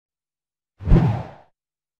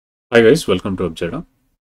Hi guys, welcome to Upjada.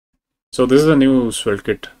 So this is a new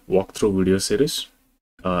Sveltekit walkthrough video series.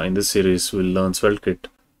 In this series, we'll learn Sveltekit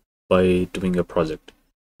by doing a project.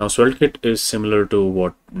 Now Sveltekit is similar to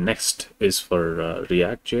what Next is for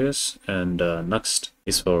React.js and Next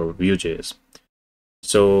is for Vue.js.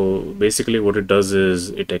 So basically what it does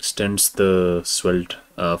is it extends the Svelte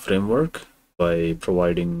framework by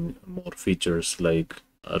providing more features like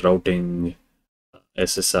routing,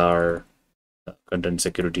 SSR, content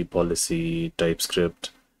security policy,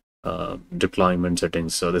 TypeScript, deployment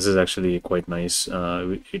settings. So this is actually quite nice.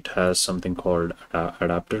 It has something called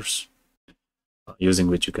adapters, using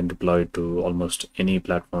which you can deploy it to almost any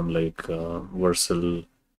platform like Vercel,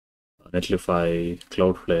 Netlify,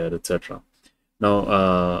 Cloudflare, etc.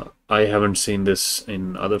 Now, I haven't seen this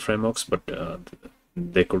in other frameworks, but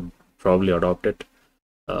they could probably adopt it.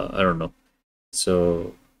 I don't know.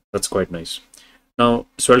 So that's quite nice. Now,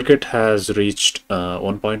 Sveltekit has reached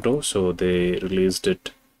 1.0, so they released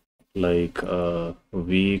it like a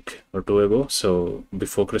week or two ago, so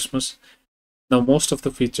before Christmas. Now, most of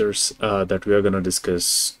the features that we are going to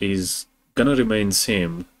discuss is going to remain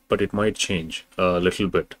same, but it might change a little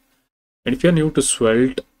bit. And if you're new to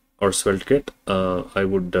Svelte or Sveltekit, I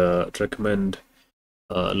would recommend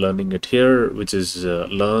learning it here, which is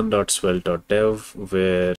learn.svelte.dev,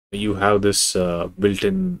 where you have this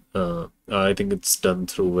built-in, I think it's done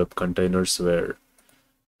through web containers, where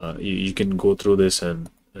you can go through this and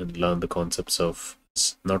learn the concepts of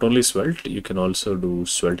not only Svelte, you can also do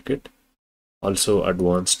Sveltekit, also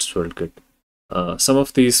advanced Sveltekit. Some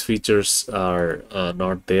of these features are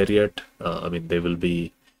not there yet. I mean, they will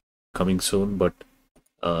be coming soon, but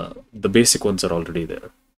the basic ones are already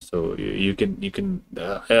there. So you can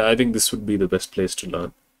I think this would be the best place to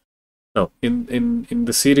learn. Now, in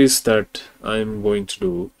the series that I'm going to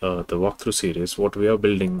do, the walkthrough series, what we are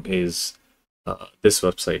building is this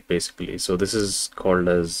website basically. So this is called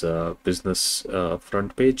as business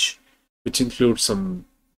front page, which includes some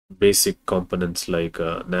basic components like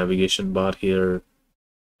navigation bar here,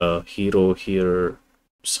 hero here,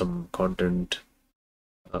 some content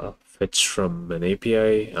fetch from an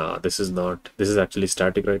API. This is actually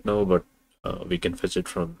static right now, but we can fetch it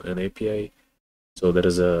from an API. So there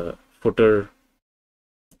is a footer.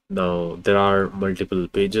 Now there are multiple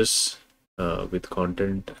pages with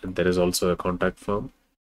content, and there is also a contact form.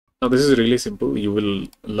 Now this is really simple. You will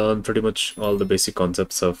learn pretty much all the basic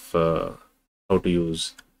concepts of how to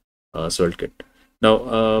use Sveltekit.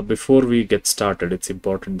 Now, before we get started, it's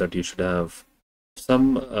important that you should have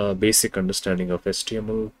some basic understanding of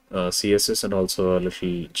HTML, CSS, and also a little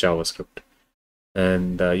JavaScript.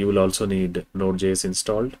 And you will also need Node.js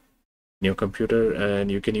installed in your computer,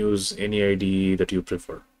 and you can use any IDE that you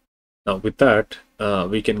prefer. Now, with that,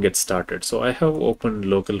 we can get started. So I have opened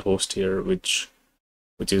localhost here, which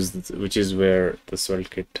is where the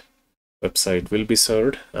Sveltekit website will be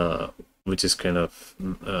served, which is kind of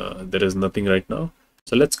there is nothing right now.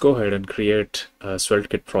 So let's go ahead and create a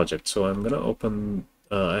Sveltekit project. So I'm gonna open.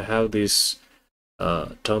 I have these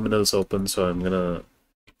terminals open, so I'm gonna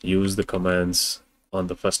use the commands on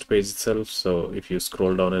the first page itself. So if you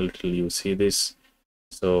scroll down a little, you see this.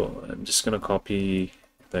 So I'm just gonna copy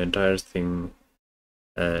the entire thing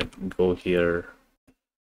and go here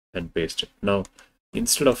and paste it. Now,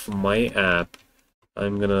 instead of my app,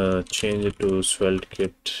 I'm gonna change it to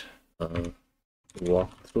Sveltekit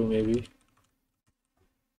walkthrough maybe.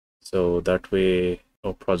 So that way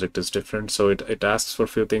our project is different. So it asks for a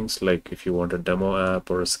few things, like if you want a demo app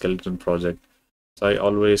or a skeleton project. So I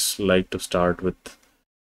always like to start with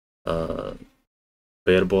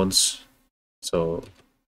bare bones. So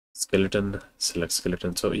skeleton, select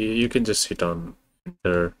skeleton. So you can just hit on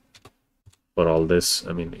enter for all this.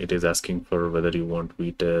 I mean, it is asking for whether you want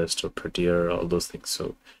vtest or prettier, all those things.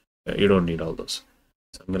 So you don't need all those.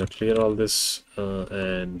 So I'm gonna clear all this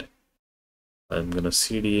and I'm gonna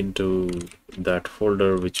cd into that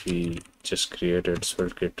folder which we just created,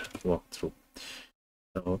 Sveltekit walkthrough.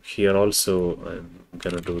 Now here also I'm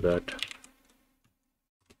gonna do that.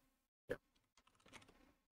 Yeah.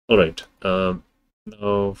 All right.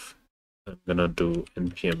 Now I'm gonna do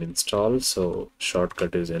npm install. So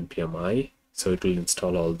shortcut is npm I. So it will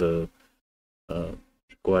install all the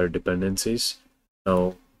required dependencies.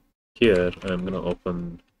 Now here I'm gonna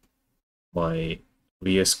open my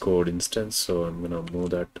VS Code instance, so I'm gonna move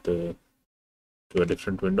that to a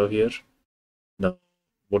different window here. Now,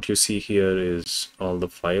 what you see here is all the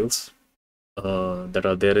files that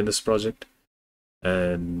are there in this project,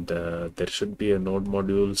 and there should be a node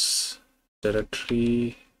modules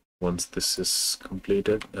directory. Once this is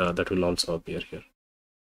completed, that will also appear here.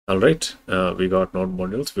 All right, we got node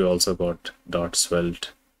modules. We also got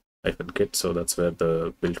 .svelte kit. So that's where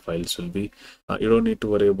the build files will be. You don't need to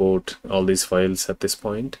worry about all these files at this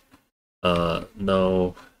point.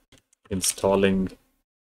 Now installing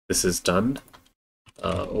this is done.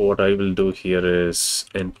 What I will do here is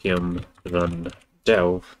npm run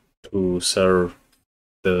dev to serve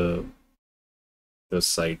the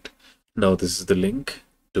site. Now this is the link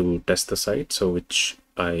to test the site, so which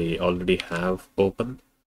I already have open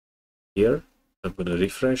here. I'm going to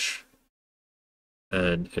refresh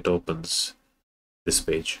and it opens this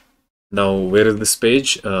page. Now where is this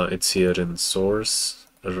page? It's here in source,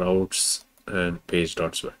 routes, and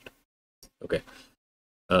page.svelte. Okay.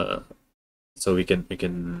 So we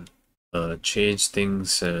can change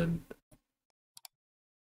things, and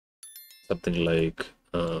something like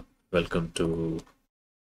welcome to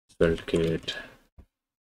Sveltekit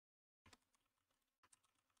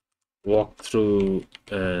walkthrough,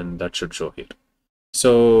 and that should show here.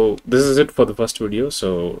 So this is it for the first video.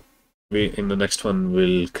 So in the next one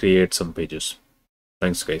we'll create some pages.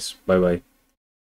 Thanks guys. Bye bye.